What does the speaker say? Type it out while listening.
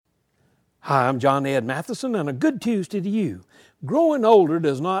Hi, I'm John Ed Matheson, and a good Tuesday to you. Growing older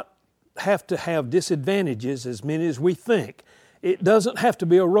does not have to have disadvantages as many as we think. It doesn't have to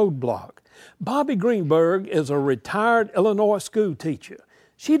be a roadblock. Bobby Greenberg is a retired Illinois school teacher.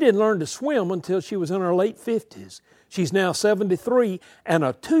 She didn't learn to swim until she was in her late 50s. She's now 73 and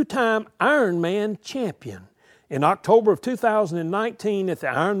a two-time Ironman champion. In October of 2019 at the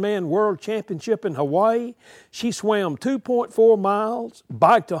Ironman World Championship in Hawaii, she swam 2.4 miles,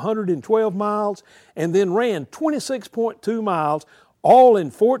 biked 112 miles, and then ran 26.2 miles, all in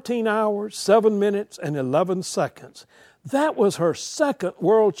 14 hours, 7 minutes, and 11 seconds. That was her second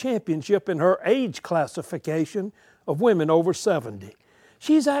World Championship in her age classification of women over 70.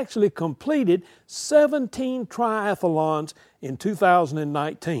 She's actually completed 17 triathlons in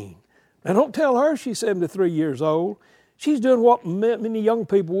 2019. Now, don't tell her she's 73 years old. She's doing what many young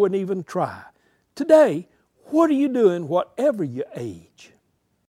people wouldn't even try. Today, what are you doing whatever your age?